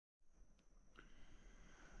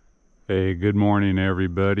Hey, good morning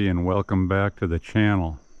everybody, and welcome back to the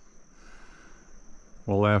channel.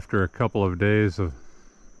 Well, after a couple of days of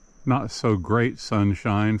not so great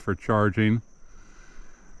sunshine for charging,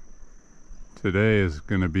 today is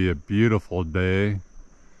going to be a beautiful day.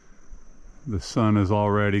 The sun is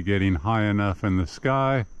already getting high enough in the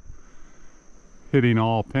sky, hitting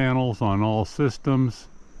all panels on all systems.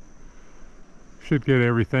 Should get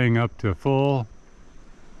everything up to full.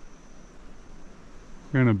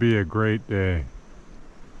 Gonna be a great day.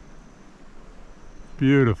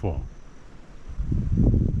 Beautiful.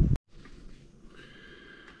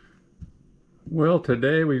 Well,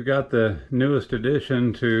 today we've got the newest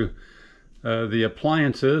addition to the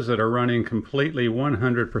appliances that are running completely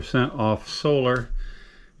 100% off solar,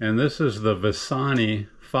 and this is the Vissani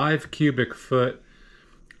 5 cubic foot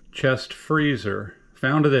chest freezer.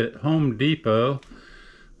 Found it at Home Depot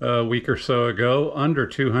a week or so ago, under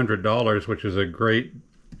 $200, which is a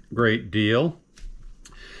great deal.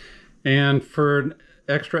 And for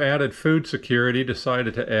extra added food security,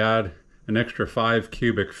 decided to add an extra 5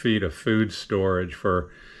 cubic feet of food storage for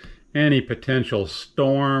any potential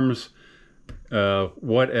storms,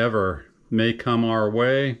 whatever may come our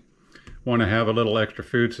way. Want to have a little extra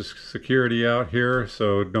food security out here,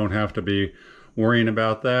 so don't have to be worrying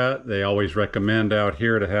about that. They always recommend out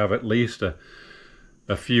here to have at least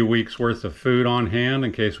a few weeks worth of food on hand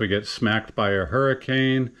in case we get smacked by a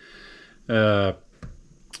hurricane, and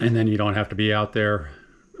then you don't have to be out there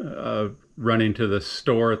running to the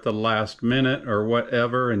store at the last minute or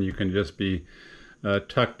whatever, and you can just be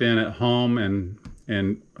tucked in at home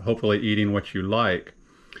and hopefully eating what you like.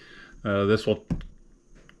 This will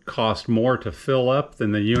cost more to fill up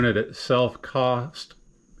than the unit itself cost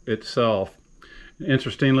itself.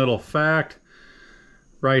 Interesting little fact.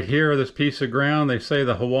 Right here, this piece of ground, they say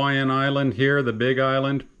the Hawaiian island here, the big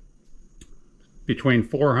island, between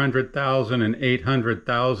 400,000 and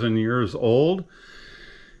 800,000 years old.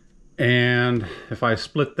 And if I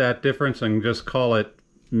split that difference and just call it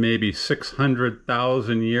maybe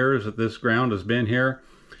 600,000 years that this ground has been here,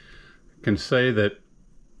 I can say that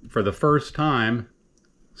for the first time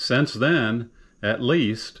since then, at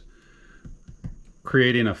least,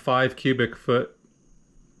 creating a 5 cubic foot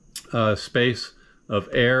space of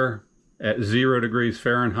air at 0 degrees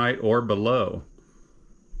Fahrenheit or below.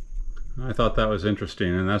 I thought that was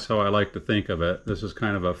interesting, and that's how I like to think of it. This is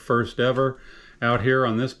kind of a first ever out here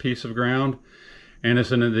on this piece of ground, and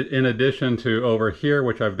it's in addition to over here,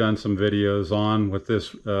 which I've done some videos on with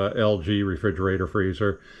this LG refrigerator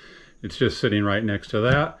freezer. It's just sitting right next to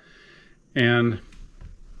that, and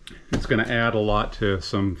it's going to add a lot to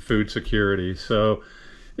some food security. So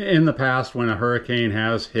in the past, when a hurricane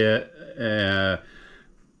has hit,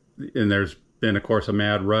 and there's been, of course, a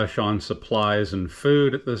mad rush on supplies and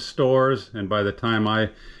food at the stores, and by the time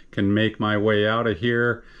I can make my way out of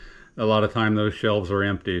here, a lot of time those shelves are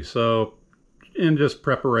empty. So in just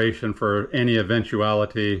preparation for any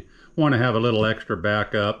eventuality, want to have a little extra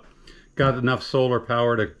backup. Got enough solar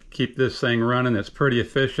power to keep this thing running. It's pretty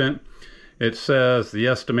efficient. It says the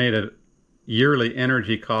estimated yearly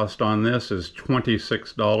energy cost on this is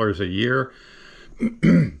 $26 a year.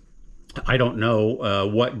 I don't know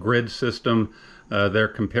what grid system they're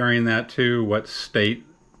comparing that to, what state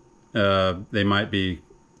they might be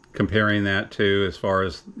comparing that to as far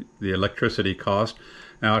as the electricity cost.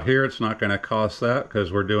 Out here it's not going to cost that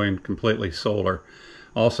because we're doing completely solar.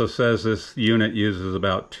 Also says this unit uses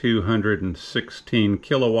about 216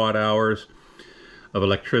 kilowatt hours of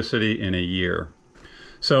electricity in a year.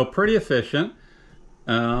 So pretty efficient,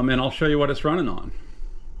 and I'll show you what it's running on.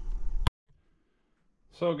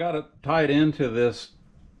 So got it tied into this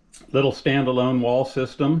little standalone wall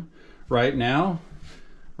system right now,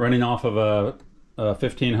 running off of a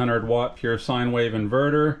 1500 watt pure sine wave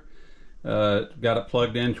inverter. Got it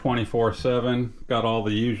plugged in 24/7. Got all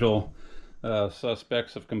the usual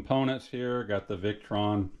suspects of components here. Got the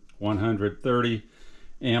Victron 130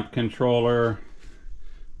 amp controller.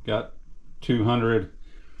 Got 200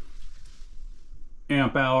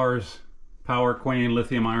 amp hours Power Queen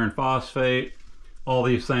lithium iron phosphate. All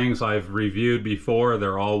these things I've reviewed before.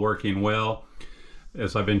 They're all working well.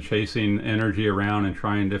 As I've been chasing energy around and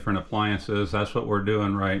trying different appliances, that's what we're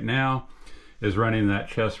doing right now, is running that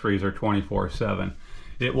chest freezer 24/7.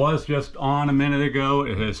 It was just on a minute ago.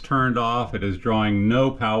 It has turned off. It is drawing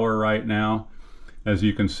no power right now. As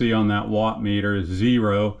you can see on that watt meter,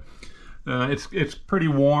 0. It's pretty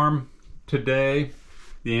warm today.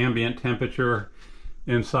 The ambient temperature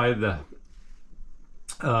inside the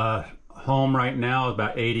home right now is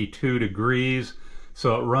about 82 degrees,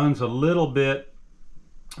 so it runs a little bit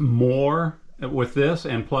more with this,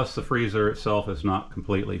 and plus the freezer itself is not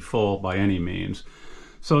completely full by any means.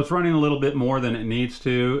 So it's running a little bit more than it needs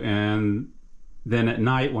to, and then at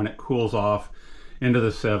night when it cools off into the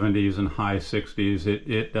 70s and high 60s,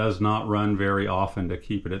 it does not run very often to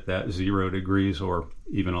keep it at that 0 degrees or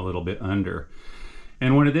even a little bit under.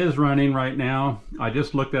 And when it is running right now, I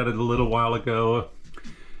just looked at it a little while ago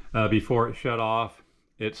before it shut off.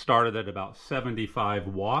 It started at about 75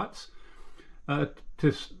 watts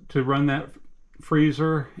to run that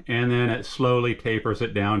freezer, and then it slowly tapers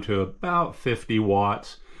it down to about 50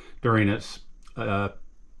 watts during its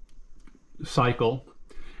cycle,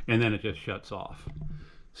 and then it just shuts off.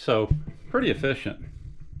 So pretty efficient.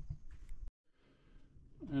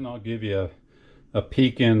 And I'll give you a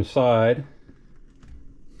peek inside.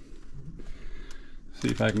 See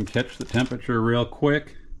if I can catch the temperature real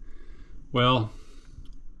quick. Well,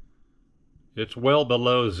 it's well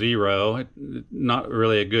below 0. Not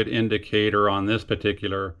really a good indicator on this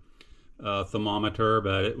particular thermometer,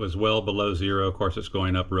 but it was well below 0. Of course, it's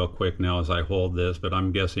going up real quick now as I hold this, but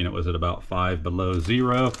I'm guessing it was at about 5 below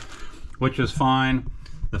 0, which is fine.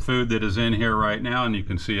 The food that is in here right now, and you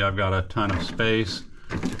can see I've got a ton of space.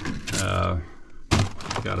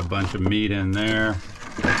 Got a bunch of meat in there.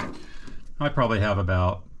 I probably have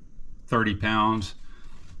about 30 pounds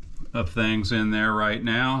of things in there right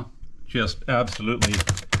now. Just absolutely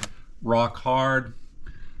rock hard,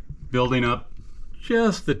 building up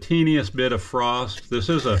just the teeniest bit of frost. This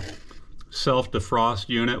is a self-defrost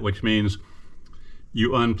unit, which means you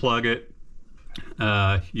unplug it.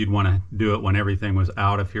 You'd want to do it when everything was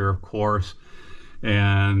out of here, of course,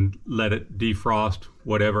 and let it defrost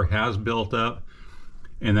whatever has built up.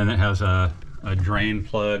 And then it has a drain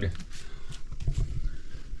plug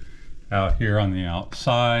out here on the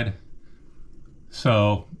outside.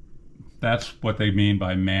 So that's what they mean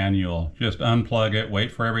by manual. Just unplug it,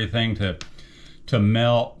 wait for everything to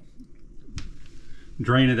melt,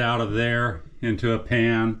 drain it out of there into a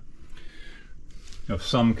pan of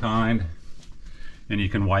some kind, and you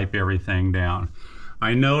can wipe everything down.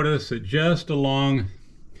 I notice that just along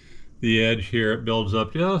the edge here, it builds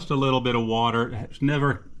up just a little bit of water. It's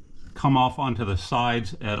never come off onto the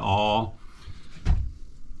sides at all.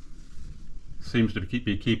 Seems to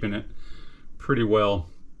be keeping it pretty well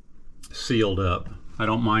sealed up. I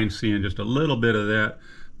don't mind seeing just a little bit of that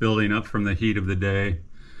building up from the heat of the day.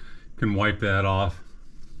 Can wipe that off.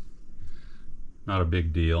 Not a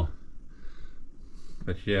big deal.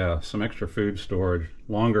 But yeah, some extra food storage,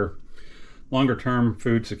 longer term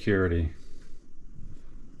food security.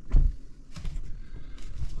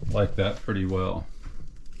 Like that pretty well.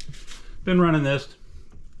 Been running this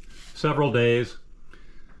several days.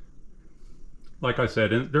 Like I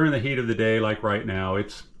said, during the heat of the day, like right now,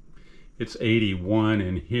 it's 81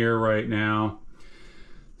 in here right now.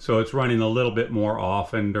 So it's running a little bit more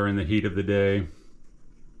often during the heat of the day.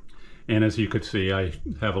 And as you could see, I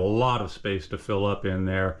have a lot of space to fill up in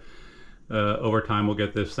there. Over time, we'll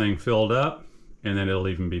get this thing filled up, and then it'll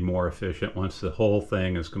even be more efficient once the whole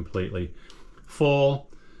thing is completely full.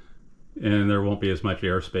 And there won't be as much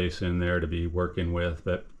airspace in there to be working with,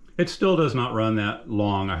 but it still does not run that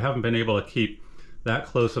long. I haven't been able to keep that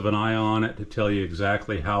close of an eye on it to tell you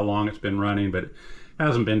exactly how long it's been running, but it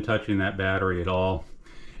hasn't been touching that battery at all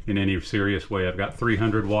in any serious way. I've got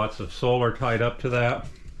 300 watts of solar tied up to that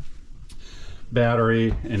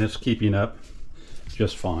battery, and it's keeping up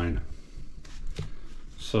just fine.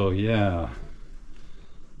 So yeah,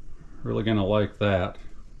 really gonna like that.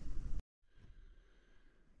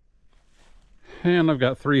 And I've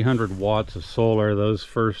got 300 watts of solar. Those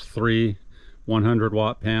first 3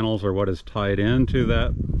 100-watt panels are what is tied into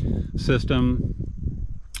that system,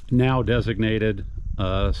 now designated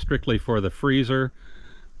strictly for the freezer.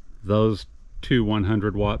 Those 2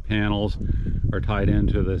 100-watt panels are tied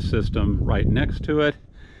into the system right next to it.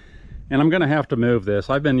 And I'm going to have to move this.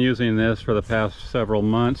 I've been using this for the past several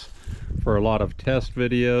months for a lot of test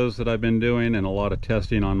videos that I've been doing, and a lot of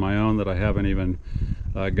testing on my own that I haven't even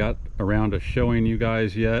got around to showing you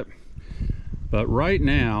guys yet. But right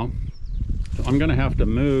now, I'm going to have to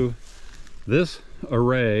move this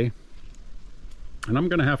array, and I'm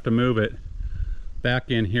going to have to move it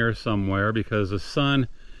back in here somewhere because the sun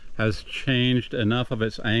has changed enough of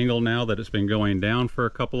its angle now that it's been going down for a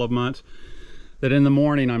couple of months, that in the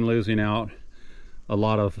morning I'm losing out a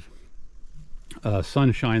lot of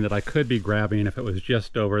sunshine that I could be grabbing if it was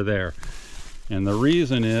just over there. And the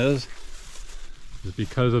reason is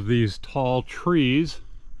because of these tall trees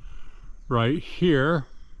right here.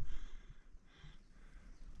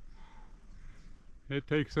 It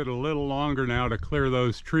takes it a little longer now to clear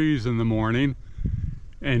those trees in the morning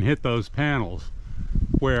and hit those panels,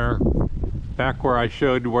 where back where I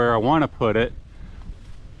showed where I want to put it,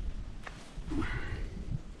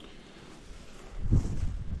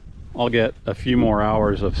 I'll get a few more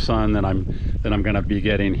hours of sun than I'm going to be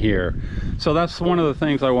getting here. So that's one of the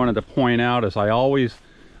things I wanted to point out, is I always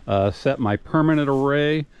set my permanent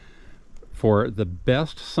array for the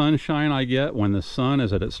best sunshine I get when the sun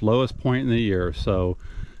is at its lowest point in the year. So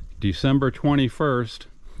December 21st,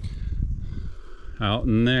 out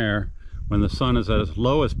in there, when the sun is at its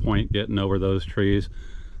lowest point getting over those trees,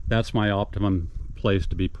 that's my optimum place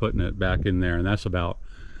to be putting it back in there. And that's about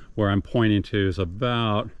where I'm pointing to, is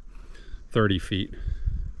about 30 feet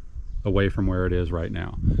away from where it is right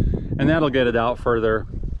now. And that'll get it out further,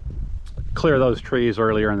 clear those trees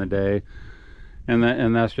earlier in the day.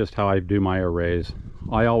 And that's just how I do my arrays.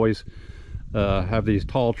 I always have these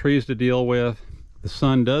tall trees to deal with. The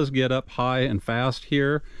sun does get up high and fast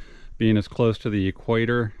here, being as close to the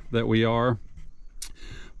equator that we are.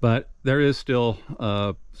 But there is still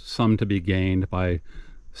some to be gained by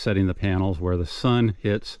setting the panels where the sun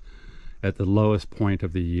hits at the lowest point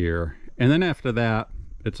of the year. And then after that,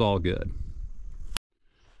 it's all good.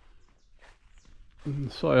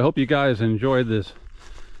 So I hope you guys enjoyed this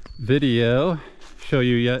video. Show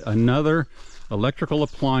you yet another electrical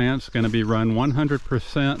appliance going to be run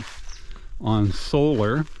 100% on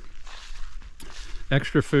solar.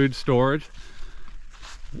 Extra food storage.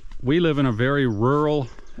 We live in a very rural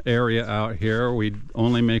area out here. We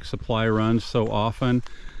only make supply runs so often.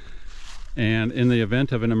 And in the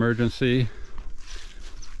event of an emergency,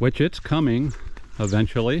 which it's coming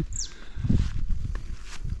eventually,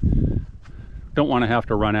 don't want to have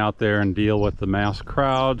to run out there and deal with the mass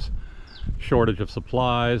crowds, shortage of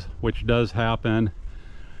supplies, which does happen.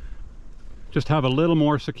 Just have a little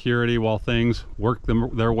more security while things work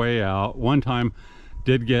their way out. One time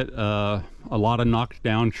did get a lot of knocked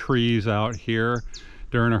down trees out here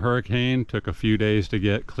during a hurricane. Took a few days to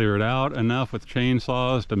get cleared out enough with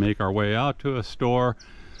chainsaws to make our way out to a store.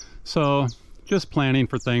 So just planning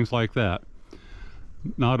for things like that.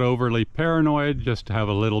 Not overly paranoid, just to have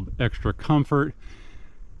a little extra comfort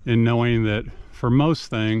in knowing that for most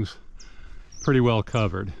things, pretty well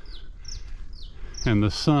covered. And the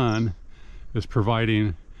sun is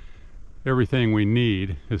providing everything we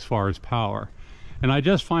need as far as power. And I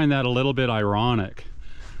just find that a little bit ironic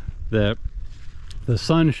that the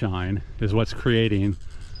sunshine is what's creating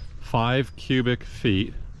 5 cubic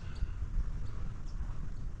feet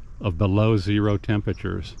of below zero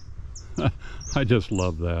temperatures. I just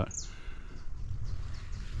love that.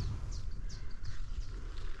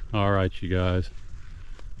 All right, you guys.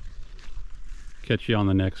 Catch you on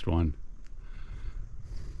the next one.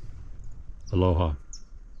 Aloha.